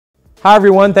Hi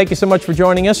everyone, thank you so much for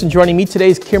joining us. And joining me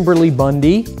today is Kimberly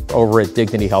Bundy over at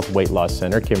Dignity Health Weight Loss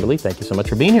Center. Kimberly, thank you so much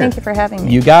for being here. Thank you for having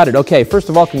me. You got it. Okay, first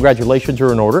of all, congratulations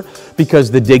are in order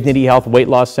because the Dignity Health Weight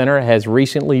Loss Center has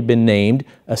recently been named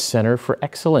a Center for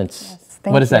Excellence. Yes,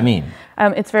 what does that mean?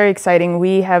 It's very exciting.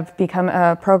 We have become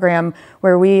a program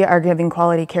where we are giving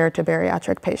quality care to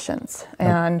bariatric patients.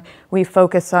 And we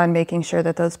focus on making sure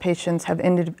that those patients have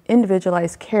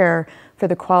individualized care for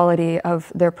the quality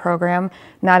of their program,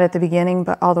 not at the beginning,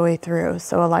 but all the way through.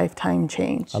 So a lifetime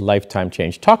change. A lifetime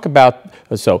change. Talk about,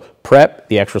 so prep,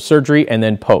 the actual surgery, and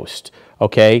then post,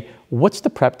 okay? What's the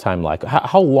prep time like?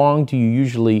 How long do you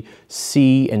usually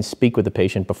see and speak with the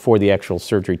patient before the actual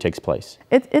surgery takes place?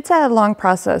 It's a long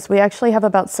process. We actually have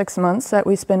about 6 months that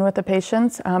we spend with the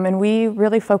patients, and we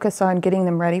really focus on getting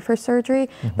them ready for surgery,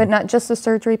 but not just the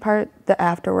surgery part, the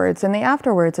afterwards. And the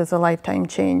afterwards is a lifetime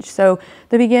change. So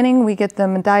the beginning, we get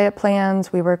them diet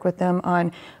plans, we work with them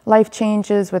on life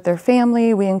changes with their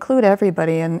family, we include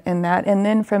everybody in that. And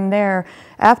then from there,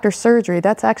 after surgery,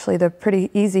 that's actually the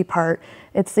pretty easy part.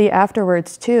 It's the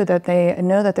afterwards too, that they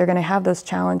know that they're going to have those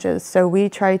challenges. So we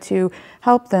try to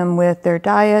help them with their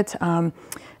diet,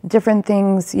 different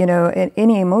things, you know,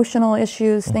 any emotional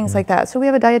issues, things like that. So we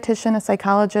have a dietitian, a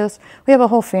psychologist, we have a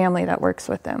whole family that works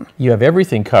with them. You have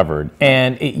everything covered.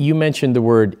 And you mentioned the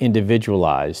word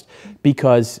individualized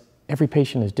because every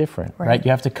patient is different, right?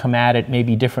 You have to come at it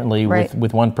maybe differently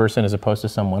with one person as opposed to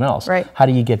someone else. How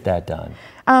do you get that done?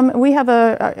 We have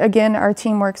again, our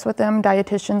team works with them,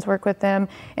 dietitians work with them,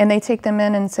 and they take them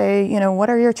in and say, you know, what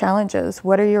are your challenges?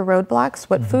 What are your roadblocks?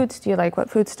 What foods do you like? What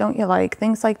foods don't you like?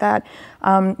 Things like that.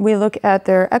 We look at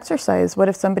their exercise. What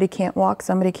if somebody can't walk,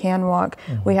 somebody can walk?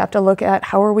 We have to look at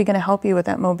how are we going to help you with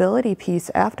that mobility piece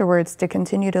afterwards to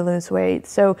continue to lose weight.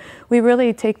 So we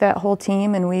really take that whole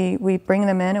team and we bring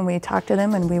them in and we talk to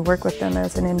them and we work with them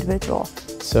as an individual.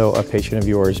 So a patient of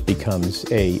yours becomes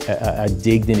a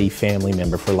Dignity family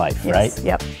member for life, right?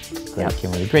 Yep. Great,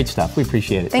 Kimberly. Great stuff. We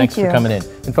appreciate it. Thanks for coming in.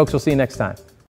 And folks, we'll see you next time.